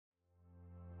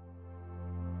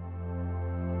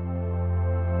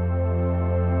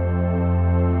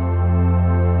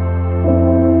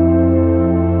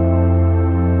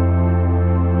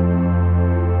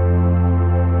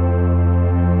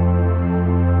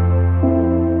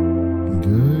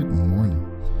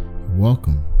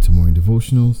Welcome to Morning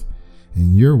Devotionals,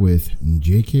 and you're with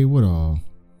J.K. Woodall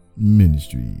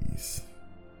Ministries.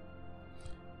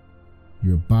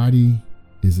 Your body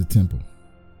is a temple,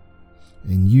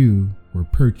 and you were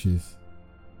purchased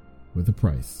with a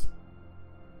price.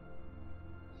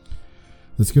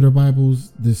 Let's get our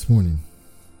Bibles this morning.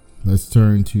 Let's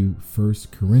turn to 1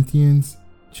 Corinthians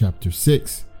chapter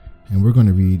 6, and we're going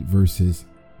to read verses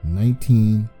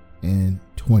 19 and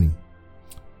 20.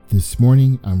 This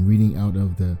morning, I'm reading out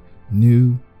of the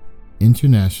New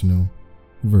International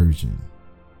Version.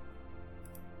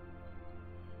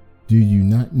 Do you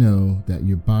not know that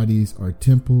your bodies are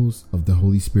temples of the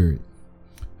Holy Spirit,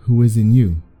 who is in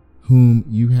you, whom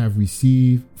you have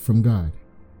received from God?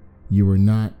 You are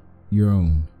not your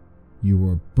own. You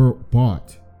were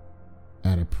bought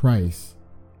at a price.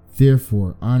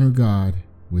 Therefore, honor God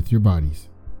with your bodies.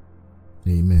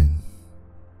 Amen.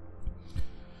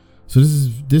 So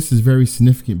this is very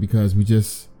significant because we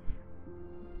just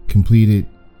completed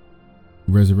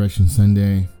Resurrection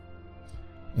Sunday,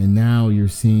 and now you're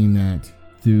seeing that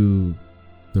through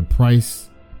the price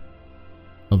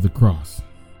of the cross.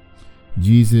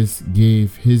 Jesus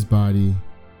gave his body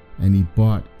and he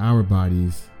bought our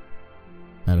bodies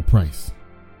at a price.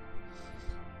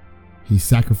 He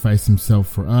sacrificed himself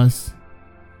for us,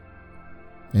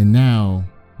 and now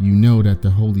you know that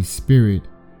the Holy Spirit,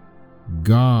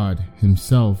 God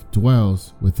himself,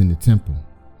 dwells within the temple.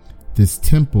 This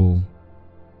temple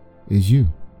is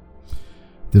you.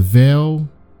 The veil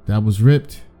that was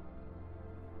ripped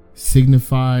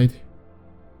signified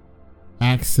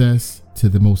access to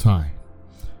the Most High,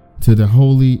 to the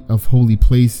Holy of Holy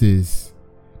Places.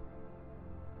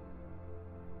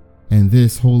 And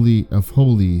this Holy of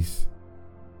Holies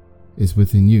is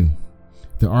within you.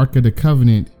 The Ark of the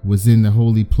Covenant was in the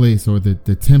holy place, or the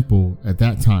temple at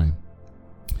that time.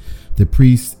 The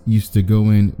priest used to go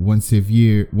in once a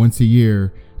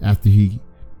year after he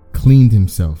cleaned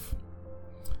himself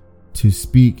to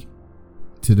speak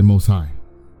to the Most High.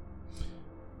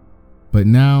 But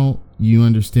now you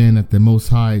understand that the Most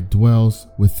High dwells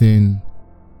within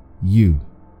you,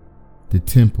 the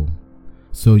temple.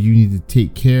 So you need to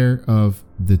take care of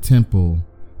the temple,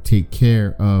 take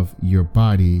care of your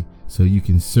body so you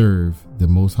can serve the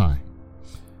Most High.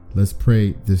 Let's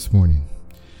pray this morning.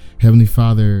 Heavenly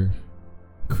Father,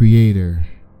 Creator,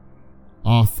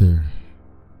 Author,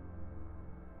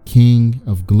 King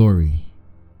of glory,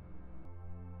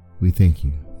 we thank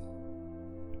you.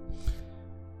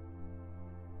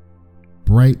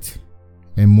 Bright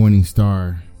and morning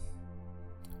star,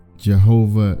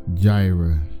 Jehovah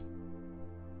Jireh,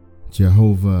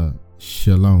 Jehovah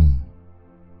Shalom,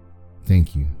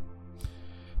 thank you.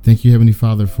 Thank you, Heavenly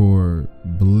Father, for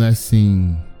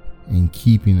blessing and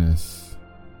keeping us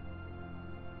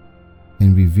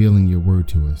and revealing your word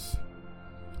to us.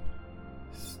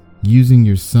 Using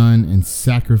your Son and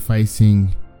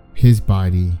sacrificing his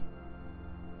body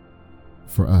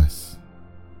for us.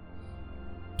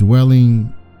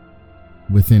 Dwelling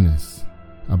within us,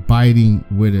 abiding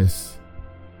with us,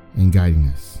 and guiding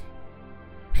us.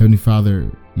 Heavenly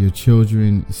Father, your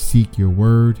children seek your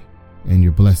word and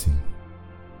your blessing.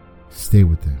 Stay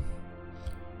with them.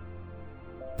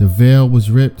 The veil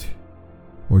was ripped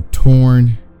or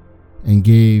torn and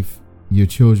gave your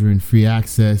children free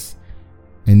access,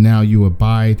 and now you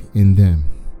abide in them.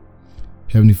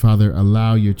 Heavenly Father,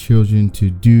 allow your children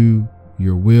to do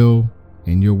your will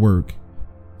and your work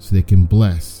so they can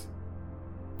bless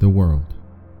the world.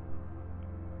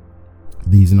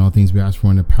 These and all things we ask for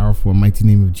in the powerful and mighty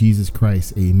name of Jesus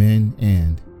Christ. Amen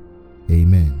and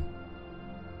amen.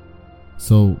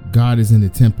 So God is in the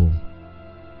temple,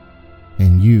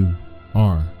 and you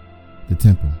are the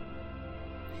temple.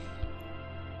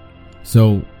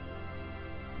 So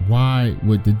why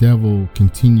would the devil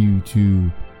continue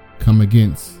to come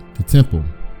against the temple?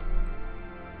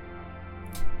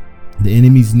 The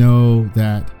enemies know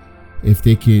that if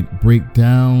they could break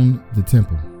down the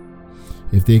temple,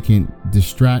 if they can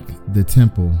distract the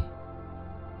temple,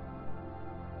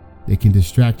 they can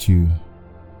distract you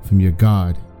from your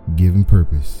God-given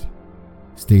purpose.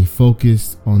 Stay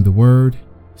focused on the word,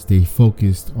 stay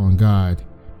focused on God,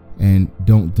 and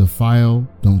don't defile,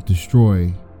 don't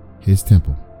destroy his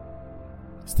temple.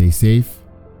 Stay safe,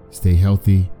 stay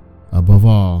healthy. Above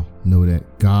all, know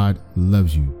that God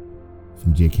loves you.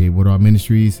 From J.K. Woodall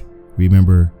Ministries,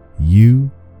 remember,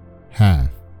 you have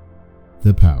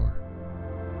the power.